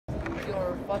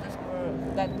your photos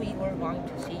that we were going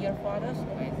to see your photos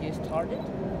when you started?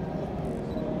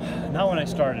 Not when I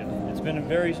started. It's been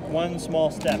one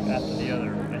small step after the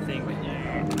other. I think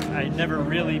I never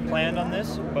really planned on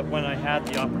this, but when I had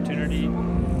the opportunity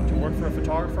to work for a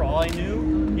photographer, all I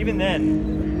knew, even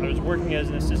then, I was working as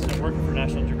an assistant, working for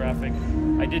National Geographic.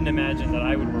 I didn't imagine that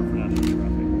I would work for National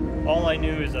Geographic. All I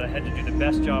knew is that I had to do the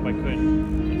best job I could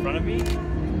in front of me,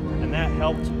 and that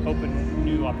helped open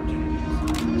new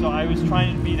opportunities. So I was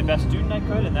trying to be the best student I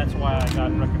could, and that's why I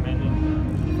got recommended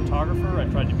to the photographer. I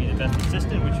tried to be the best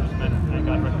assistant, which was meant I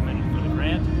got recommended for the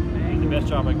grant. I did the best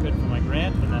job I could for my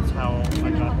grant, and that's how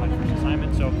I got my first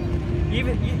assignment. So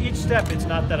even each step, it's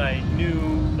not that I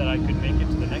knew that I could make it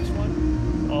to the next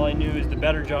one. All I knew is the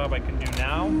better job I can do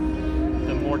now,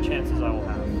 the more chances I will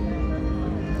have.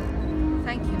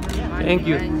 Thank you very much. Thank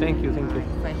you, thank you, thank you.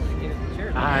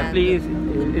 Sure. Please,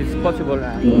 it's possible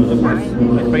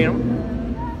my freedom.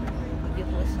 Would you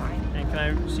please sign? And can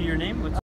I see your name?